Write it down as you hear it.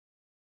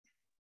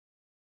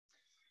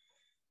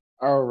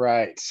All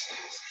right.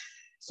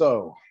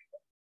 So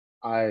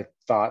I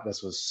thought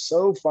this was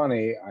so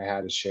funny, I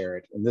had to share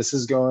it. And this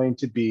is going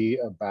to be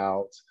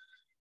about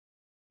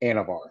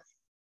Anavar.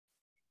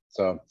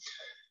 So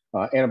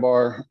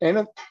Anavar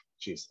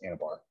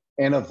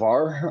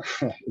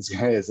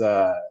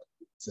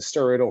it's a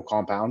steroidal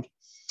compound.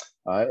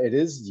 It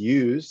is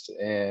used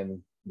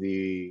in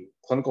the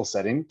clinical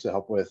setting to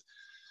help with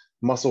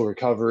muscle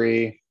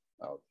recovery.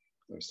 Oh,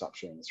 let me stop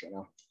sharing this right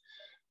now.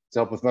 To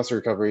help with muscle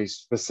recovery,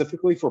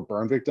 specifically for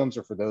burn victims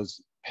or for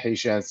those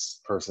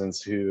persons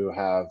who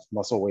have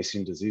muscle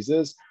wasting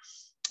diseases.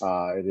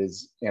 It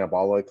is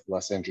anabolic,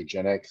 less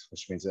androgenic,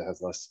 which means it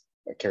has less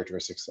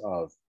characteristics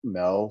of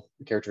male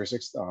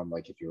characteristics,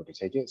 like if you were to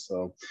take it.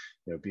 So,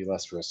 be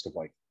less risk of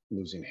like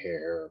losing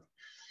hair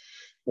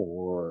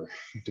or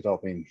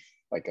developing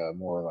like a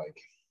more like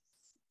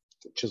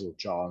chiseled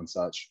jaw and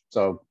such.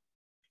 So,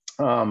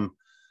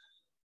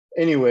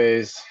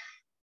 anyways,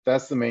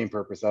 that's the main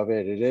purpose of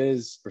it. It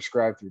is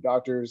prescribed through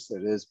doctors.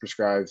 It is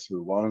prescribed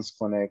through wellness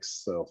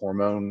clinics, so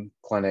hormone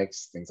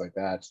clinics, things like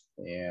that.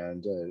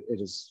 And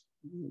it is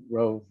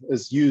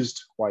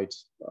used quite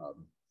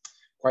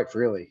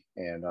freely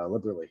and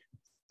liberally.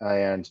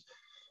 And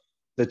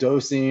the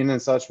dosing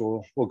and such,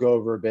 we'll go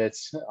over a bit.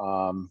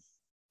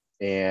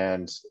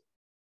 And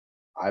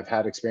I've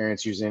had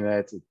experience using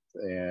it,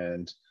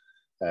 and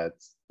at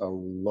a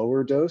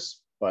lower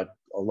dose, but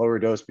a lower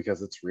dose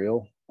because it's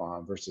real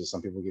versus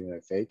some people getting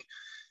it fake,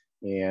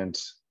 and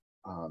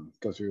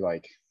go through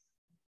like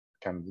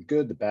kind of the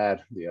good, the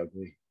bad, the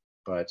ugly.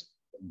 But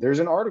there's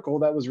an article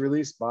that was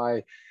released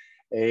by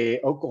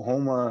a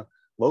Oklahoma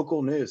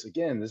local news.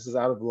 Again, this is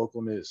out of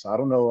local news. So I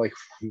don't know like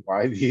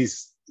why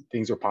these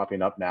things are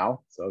popping up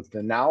now. So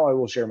then now I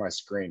will share my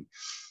screen.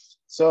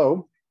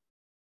 So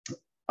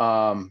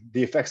the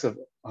effects of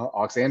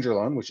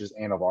oxandrolone, which is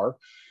Anavar,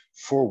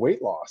 for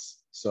weight loss.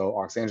 So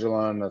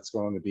oxandrolone, that's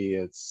going to be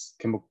its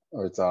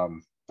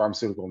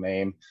pharmaceutical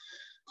name,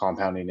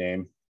 compounding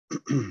name,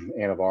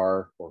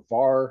 Anavar or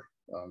VAR.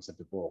 Some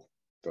people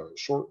throw it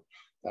short.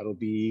 That'll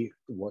be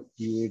what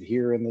you would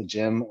hear in the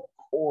gym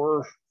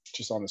or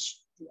just on the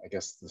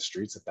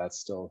streets, if that's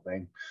still a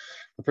thing.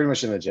 But pretty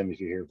much in the gym, if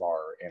you hear VAR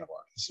or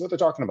Anavar, this is what they're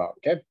talking about.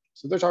 Okay,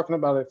 so they're talking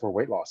about it for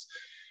weight loss.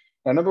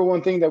 Now, number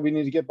one thing that we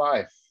need to get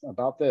by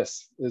about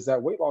this is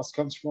that weight loss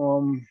comes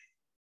from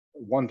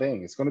one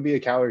thing. It's going to be a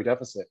calorie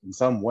deficit in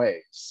some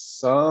way.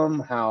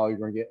 Somehow you're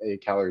going to get a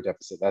calorie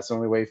deficit. That's the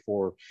only way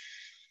for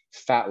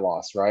fat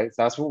loss, right?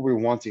 That's what we're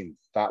wanting,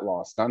 fat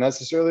loss, not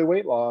necessarily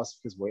weight loss,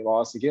 because weight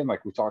loss, again,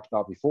 like we talked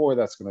about before,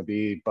 that's going to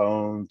be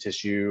bone,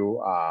 tissue,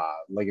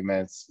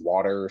 ligaments,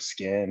 water,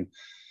 skin,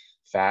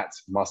 fat,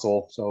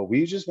 muscle. So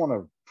we just want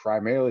to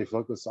primarily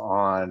focus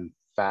on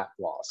fat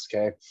loss,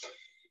 okay?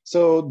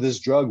 So this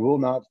drug will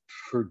not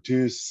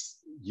produce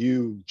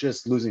you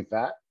just losing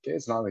fat. Okay,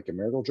 it's not like a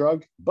miracle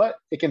drug, but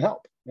it can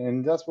help,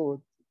 and that's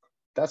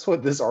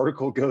what this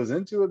article goes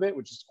into a bit,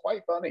 which is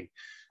quite funny,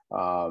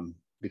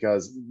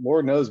 because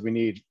Lord knows we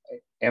need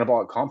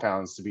anabolic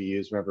compounds to be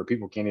used whenever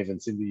people can't even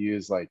seem to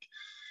use like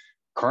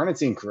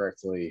carnitine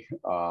correctly,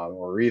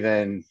 or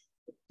even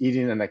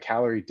eating in a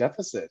calorie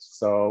deficit.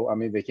 So I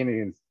mean, they can't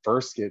even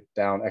first get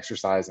down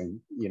exercising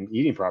and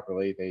eating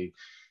properly. They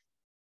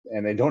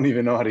don't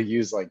even know how to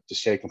use like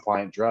DSHEA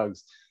compliant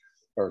drugs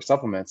or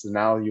supplements, and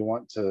now you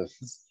want to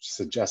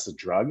suggest a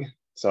drug.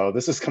 So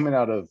this is coming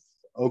out of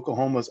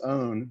Oklahoma's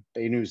own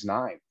Bay News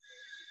 9.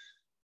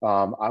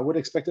 I would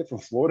expect it from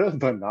Florida,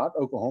 but not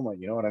Oklahoma.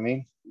 You know what I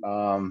mean?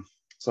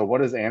 So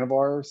what is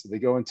Anavar? So they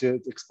go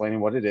into explaining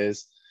what it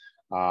is.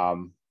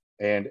 And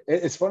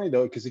it's funny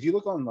though, because if you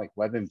look on like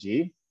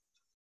WebMD,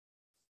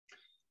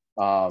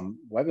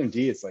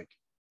 it's like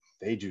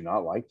they do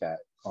not like that.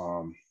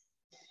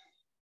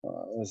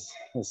 Let's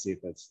see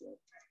if that's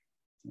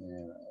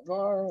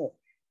Anavar.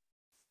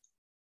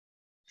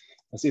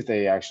 Let's see if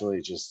they actually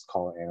just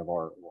call it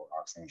Anavar or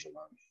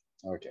oxandrolone.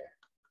 Okay,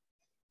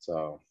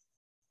 so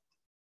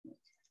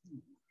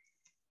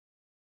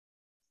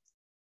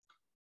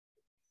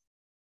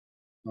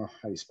how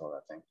do you spell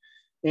that thing?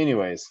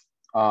 Anyways,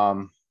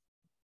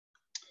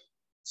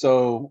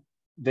 so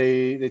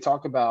they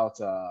talk about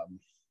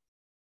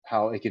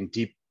how it can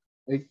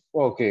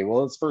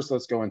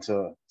let's go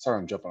into, sorry,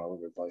 I'm jumping all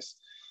over the place.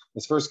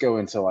 Let's first go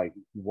into like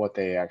what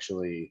they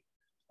actually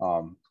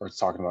are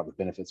talking about, the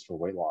benefits for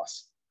weight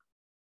loss.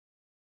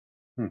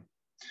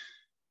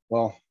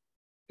 Well,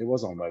 it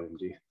was on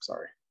WebMD,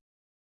 sorry.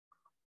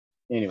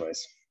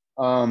 Anyways,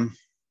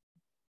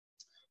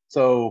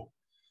 so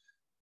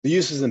the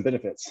uses and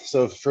benefits.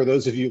 So for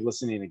those of you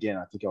listening again,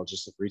 I think I'll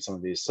just read some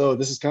of these. So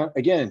this is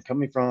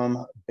coming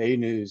from Bay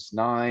News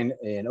 9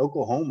 in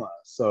Oklahoma.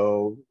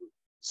 So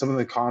some of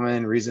the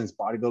common reasons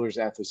bodybuilders,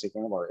 athletes take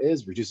Anavar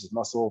is reduces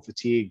muscle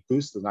fatigue,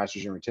 boosts the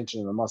nitrogen retention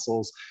in the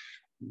muscles,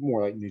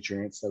 more like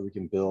nutrients that we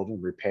can build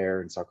and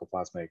repair in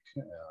sarcoplasmic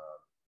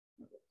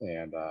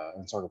and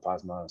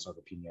sarcoplasma and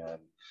sarcopenia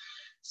and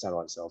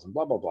satellite cells and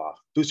blah, blah, blah.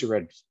 Boost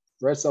your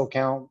red cell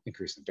count,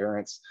 increase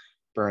endurance,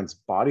 burns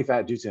body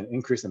fat due to an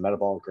increase in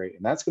metabolic rate.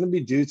 And that's going to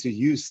be due to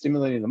you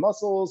stimulating the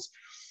muscles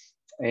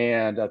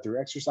and through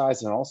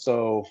exercise, and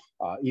also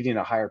eating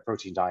a higher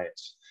protein diet.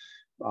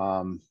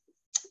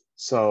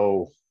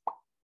 So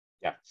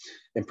yeah,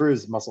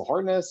 improves muscle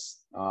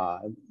hardness,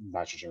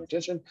 nitrogen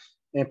retention,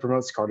 and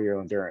promotes cardio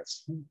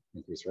endurance,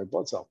 increased red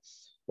blood cell.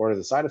 What are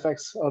the side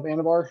effects of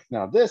Anavar?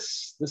 Now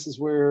this is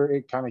where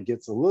it kind of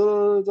gets a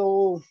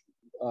little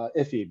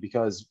iffy,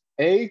 because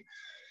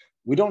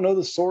we don't know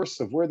the source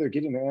of where they're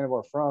getting their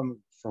Anavar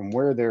from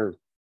where they're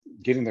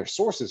getting their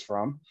sources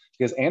from,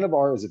 because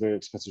Anavar is a very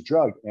expensive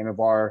drug.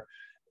 Anavar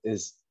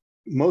is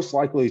most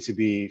likely to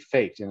be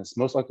faked, and it's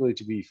most likely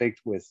to be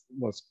faked with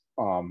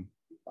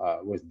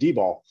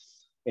D-bol,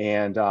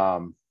 and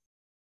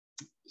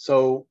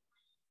so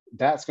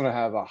that's going to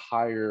have a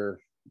higher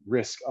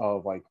risk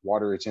of like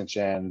water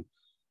retention,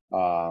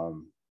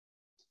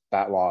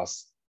 fat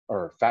loss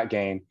or fat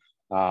gain,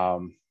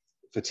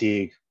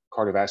 fatigue,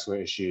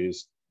 cardiovascular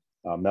issues,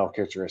 male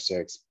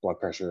characteristics, blood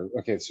pressure.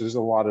 Okay, so there's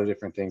a lot of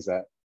different things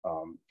that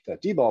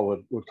that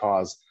D-bol would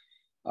cause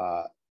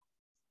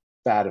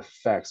bad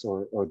effects,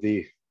 or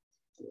the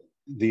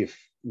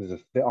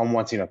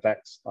unwanted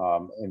effects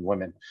in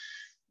women,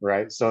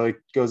 right? So it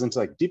goes into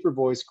like deeper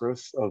voice,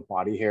 growth of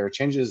body hair,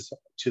 changes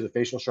to the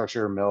facial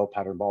structure, male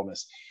pattern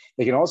baldness.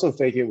 They can also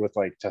fake it with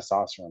like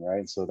testosterone,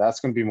 right? So that's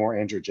going to be more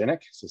androgenic.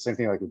 So same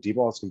thing like with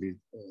D-bol, it's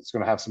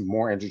going to have some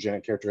more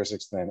androgenic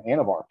characteristics than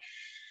Anavar.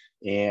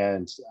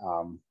 And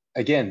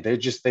again, they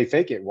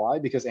fake it. Why?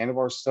 Because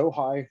Anavar is so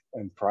high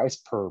in price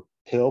per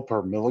pill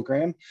per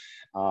milligram,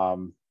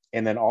 and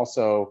then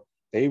also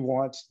they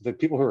want the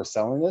people who are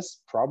selling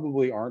this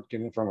probably aren't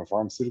getting it from a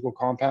pharmaceutical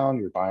compound.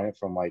 You're buying it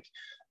from like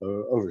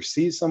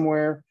overseas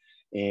somewhere,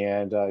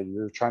 and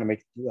you're trying to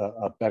make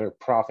a better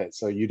profit.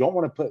 So you don't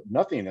want to put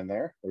nothing in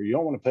there, or you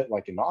don't want to put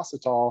like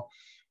inositol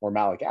or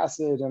malic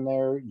acid in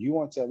there. You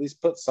want to at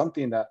least put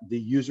something that the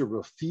user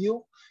will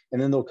feel,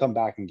 and then they'll come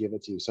back and give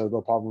it to you. So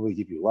they'll probably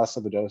give you less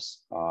of a dose,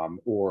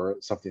 or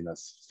something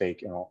that's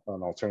fake, an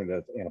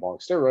alternative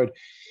anabolic steroid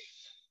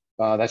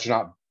that you're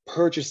not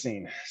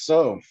purchasing.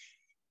 So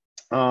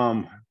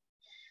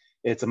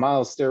it's a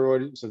mild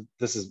steroid. So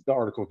this is, the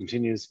article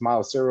continues,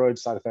 mild steroid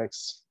side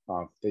effects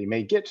that you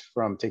may get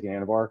from taking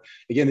Anavar.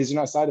 Again, these are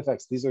not side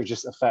effects. These are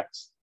just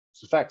effects.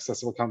 It's effects.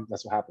 That's what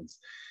happens.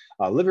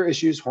 Liver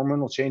issues,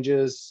 hormonal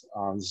changes.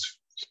 This is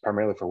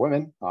primarily for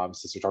women,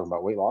 since we're talking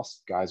about weight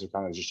loss. Guys are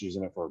kind of just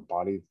using it for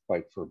body,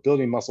 like for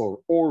building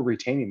muscle or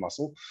retaining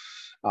muscle.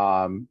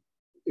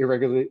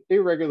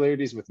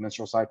 Irregularities with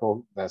menstrual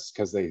cycle. That's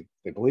because they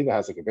believe it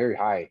has like a very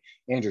high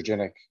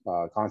androgenic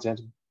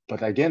content.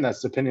 But again,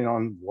 that's depending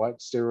on what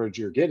steroid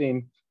you're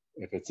getting,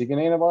 if it's even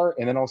Anavar,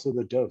 and then also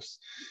the dose.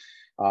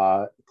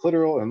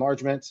 Clitoral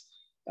enlargement,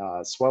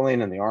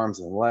 swelling in the arms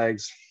and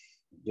legs.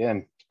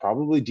 Again,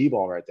 probably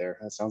D-bol right there.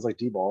 That sounds like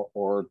D-bol,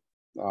 or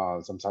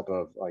some type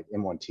of like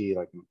M1T,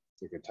 like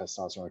a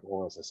testosterone, like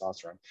oral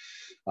testosterone.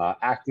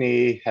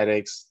 Acne,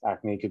 headaches.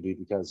 Acne could be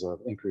because of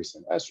increase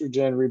in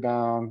estrogen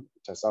rebound.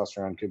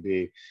 Testosterone could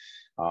be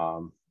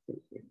all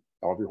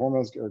of your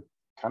hormones are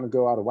kind of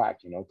go out of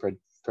whack.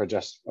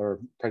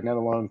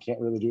 Pregnenolone can't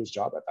really do its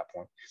job at that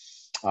point.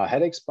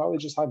 Headaches, probably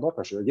just high blood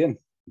pressure. Again,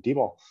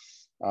 D-bol.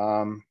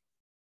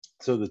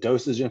 So the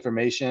dosage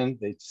information,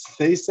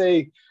 they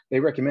say they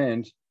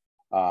recommend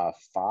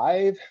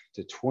 5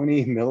 to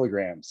 20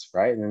 milligrams,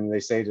 right? And then they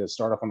say to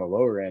start off on the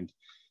lower end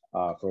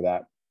for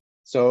that.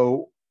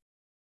 So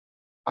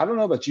I don't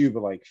know about you,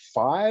 but like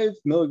 5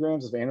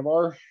 milligrams of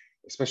Anavar,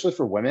 especially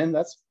for women,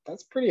 that's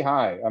pretty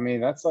high. I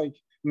mean, it's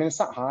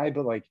not high,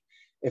 but like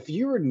if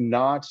you were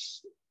not,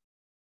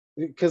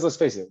 because let's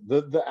face it,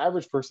 the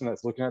average person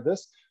that's looking at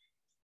this,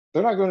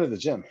 they're not going to the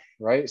gym,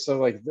 right? So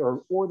like,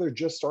 or they're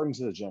just starting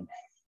to the gym.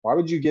 Why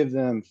would you give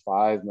them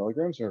 5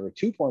 milligrams, or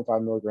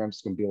 2.5 milligrams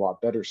is going to be a lot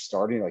better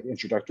starting, like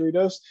introductory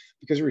dose,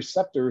 because your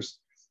receptors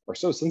are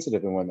so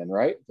sensitive in women,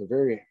 right? They're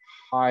very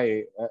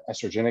high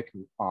estrogenic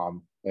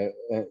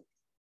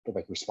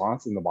like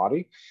response in the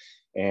body.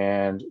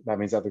 And that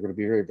means that they're going to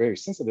be very, very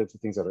sensitive to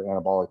things that are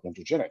anabolic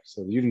androgenic.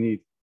 So you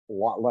need a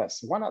lot less.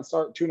 So why not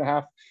start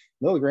 2.5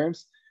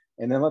 milligrams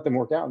and then let them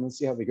work out and then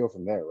see how they go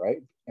from there, right?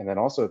 And then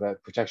also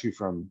that protects you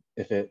from,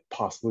 if it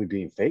possibly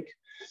being fake,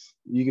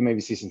 you can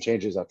maybe see some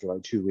changes after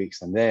like 2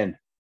 weeks, and then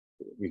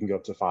we can go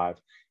up to 5,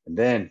 and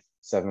then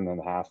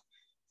 7.5.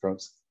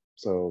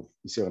 So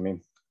you see what I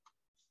mean?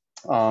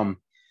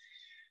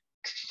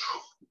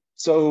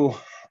 So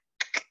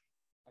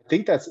I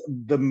think that's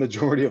the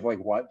majority of like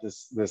what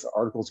this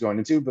article is going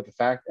into. But the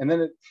fact, and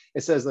then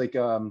it says like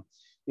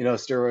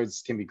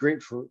steroids can be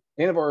great for,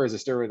 Anavar is a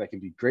steroid that can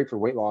be great for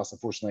weight loss.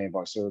 Unfortunately,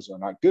 anabolic steroids are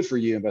not good for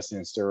you. Investing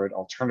in a steroid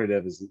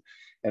alternative is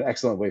an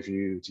excellent way for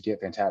you to get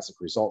fantastic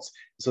results.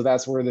 So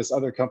that's where this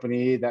other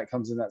company that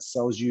comes in that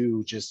sells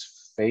you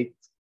just fake,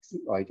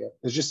 like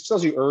it just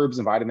sells you herbs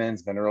and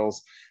vitamins,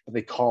 minerals, but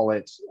they call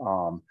it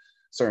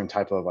certain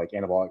type of like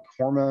anabolic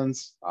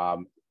hormones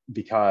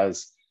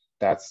because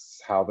that's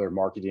how their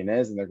marketing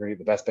is, and they're going to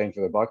get the best bang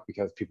for their buck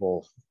because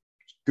people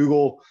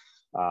Google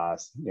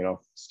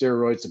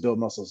steroids to build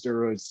muscle,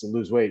 steroids to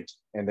lose weight,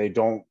 and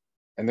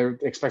they're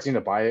expecting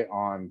to buy it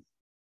on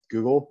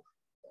Google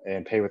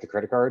and pay with a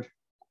credit card,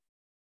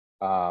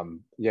 yeah,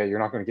 you're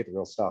not going to get the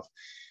real stuff.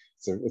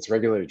 It's a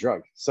regulated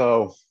drug.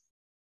 So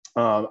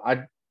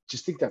I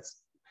just think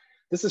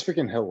this is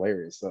freaking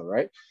hilarious though,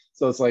 right?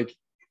 So it's like,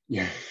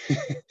 yeah,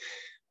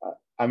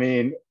 I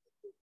mean,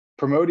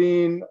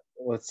 promoting,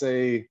 let's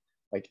say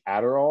like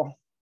Adderall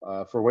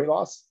for weight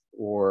loss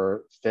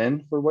or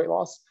Phen for weight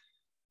loss.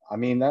 I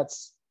mean,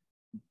 that's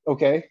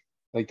okay.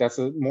 Like that's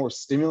a more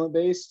stimulant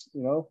based,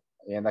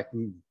 and that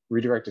can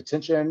redirect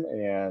attention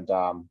and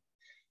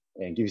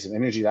give you some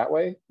energy that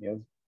way,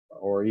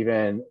 or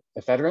even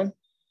ephedrine,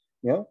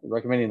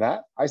 recommending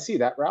that. I see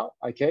that route.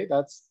 Okay,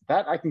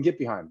 that I can get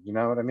behind. You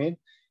know what I mean?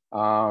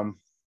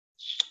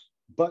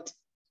 But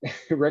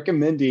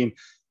recommending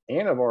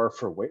Anavar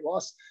for weight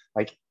loss,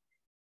 like,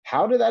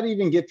 how did that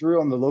even get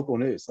through on the local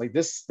news? Like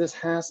this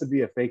has to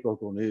be a fake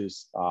local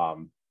news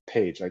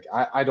page. Like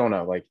I don't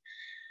know. Like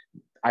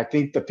I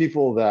think the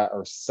people that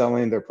are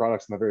selling their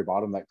products on the very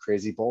bottom, that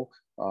Crazy Bulk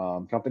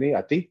company,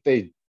 I think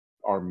they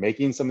are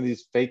making some of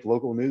these fake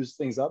local news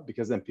things up,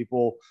 because then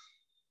people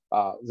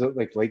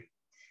like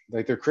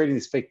they're creating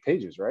these fake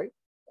pages, right?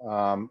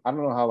 I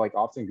don't know how like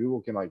often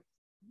Google can like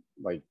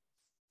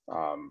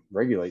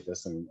regulate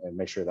this and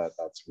make sure that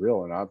that's real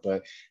or not.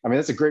 But I mean,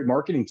 that's a great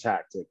marketing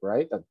tactic,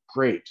 right? That's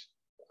great.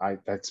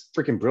 That's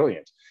freaking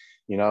brilliant.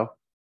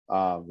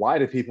 Lie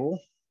to people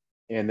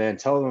and then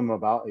tell them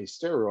about a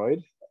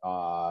steroid,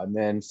 and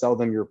then sell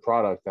them your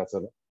product that's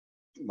an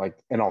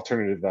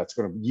alternative that's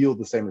going to yield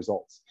the same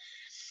results.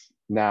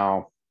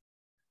 Now,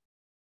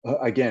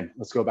 again,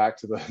 let's go back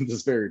to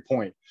this very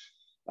point.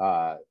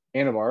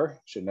 Anavar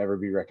should never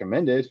be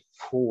recommended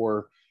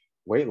for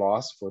weight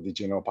loss for the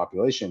general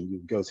population.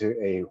 You go to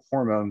a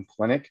hormone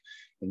clinic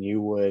and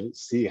you would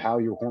see how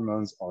your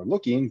hormones are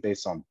looking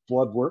based on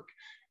blood work.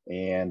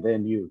 And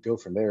then you go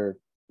from there,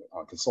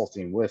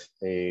 consulting with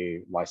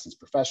a licensed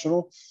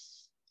professional.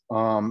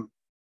 And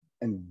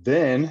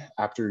then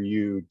after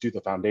you do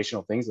the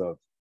foundational things of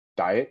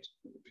diet,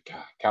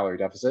 calorie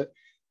deficit,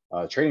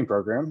 training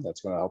program,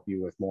 that's going to help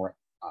you with more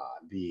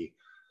the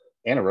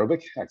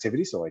anaerobic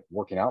activity, so like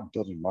working out,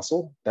 building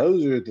muscle.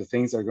 Those are the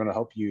things that are going to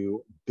help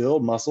you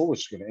build muscle,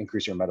 which is going to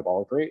increase your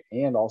metabolic rate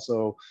and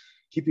also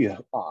keep you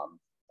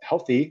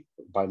healthy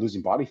by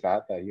losing body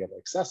fat that you have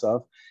excess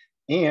of.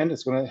 And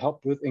it's going to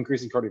help with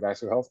increasing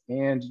cardiovascular health,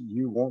 and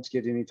you won't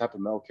get any type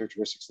of male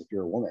characteristics if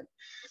you're a woman.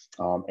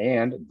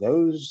 And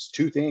those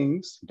two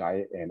things,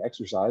 diet and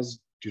exercise,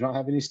 do not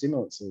have any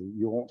stimulants, so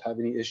you won't have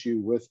any issue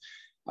with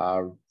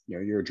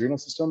your adrenal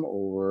system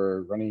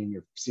or running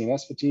your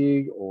CNS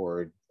fatigue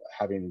or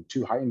having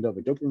too heightened of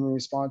a dopamine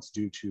response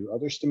due to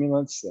other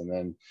stimulants. And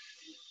then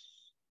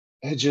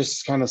it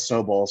just kind of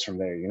snowballs from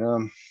there,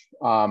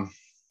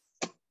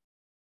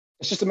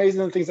 it's just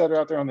amazing the things that are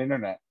out there on the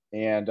internet.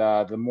 And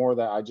the more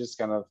that I just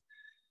kind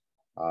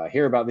of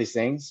hear about these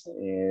things,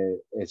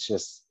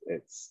 it's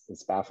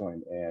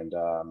baffling and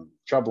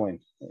troubling.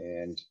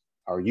 And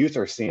our youth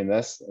are seeing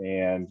this,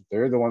 and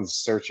they're the ones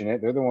searching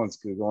it. They're the ones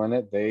Googling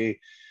it.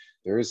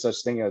 There is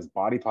such thing as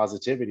body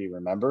positivity,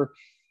 remember?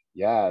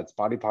 Yeah, it's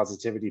body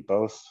positivity,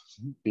 both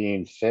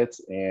being fit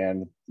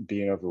and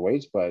being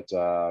overweight. But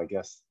I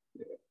guess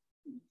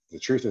the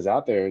truth is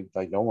out there,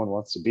 like no one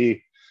wants to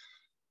be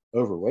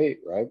overweight,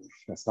 right?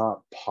 It's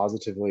not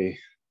positively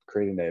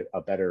creating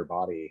a better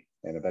body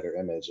and a better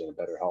image and a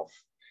better health.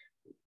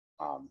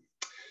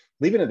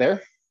 Leaving it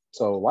there.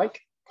 So like,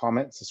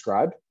 comment,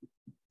 subscribe,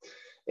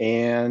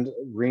 and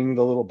ring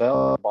the little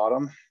bell at the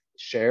bottom,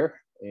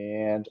 share,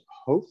 and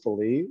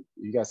hopefully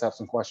you guys have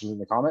some questions in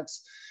the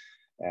comments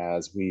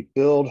as we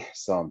build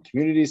some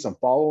community, some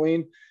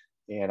following,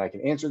 and I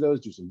can answer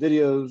those, do some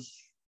videos,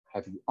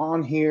 have you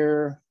on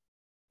here,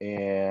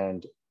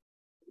 and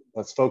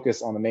let's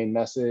focus on the main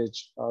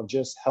message of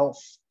just health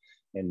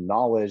and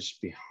knowledge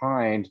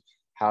behind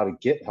how to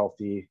get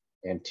healthy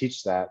and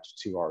teach that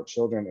to our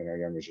children and our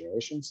younger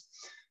generations.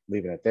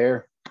 Leaving it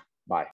there. Bye.